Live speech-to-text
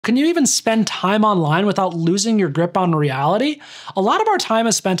Can you even spend time online without losing your grip on reality? A lot of our time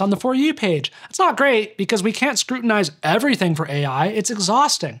is spent on the For You page. It's not great because we can't scrutinize everything for AI, it's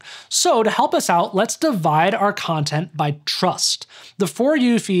exhausting. So to help us out, let's divide our content by trust. The For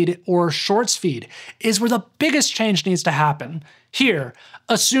You feed, or Shorts feed, is where the biggest change needs to happen. Here,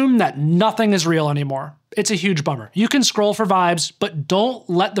 assume that nothing is real anymore. It's a huge bummer. You can scroll for vibes, but don't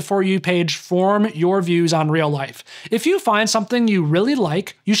let the For You page form your views on real life. If you find something you really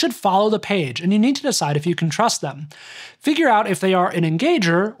like, you should follow the page, and you need to decide if you can trust them. Figure out if they are an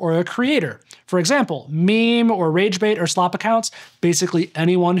engager or a creator. For example, meme or ragebait or slop accounts, basically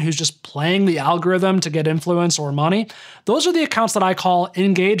anyone who's just playing the algorithm to get influence or money, those are the accounts that I call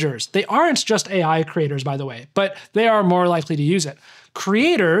engagers. They aren't just AI creators, by the way, but they are more likely to use it.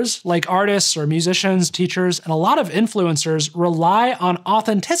 Creators, like artists or musicians, teachers, and a lot of influencers rely on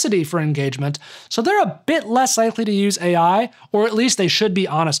authenticity for engagement, so they're a bit less likely to use AI, or at least they should be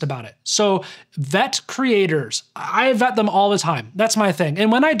honest about it. So vet creators. I vet them all the time. That's my thing. And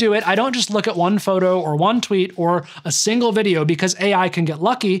when I do it, I don't just look at one photo or one tweet or a single video because AI can get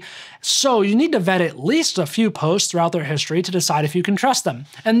lucky. So you need to vet at least a few posts throughout their history to decide if you can trust them.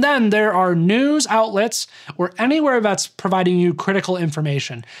 And then there are news outlets or anywhere that's providing you critical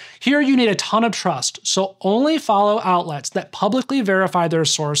information. Here you need a ton of trust, so only follow outlets that publicly verify their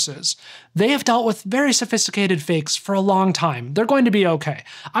sources. They have dealt with very sophisticated fakes for a long time. They're going to be okay.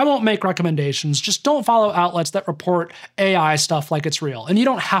 I won't make recommendations, just don't follow outlets that report AI stuff like it's real, and you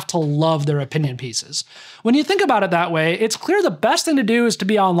don't have to love their opinion pieces. When you think about it that way, it's clear the best thing to do is to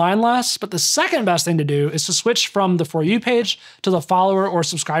be online less, but the second best thing to do is to switch from the For You page to the follower or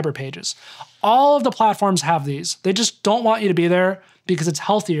subscriber pages. All of the platforms have these. They just don't want you to be there because it's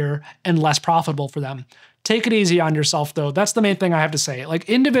healthier and less profitable for them. Take it easy on yourself, though. That's the main thing I have to say. Like,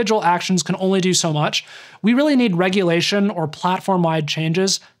 individual actions can only do so much. We really need regulation or platform-wide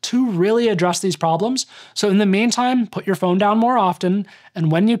changes to really address these problems. So in the meantime, put your phone down more often,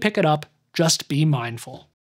 and when you pick it up, just be mindful.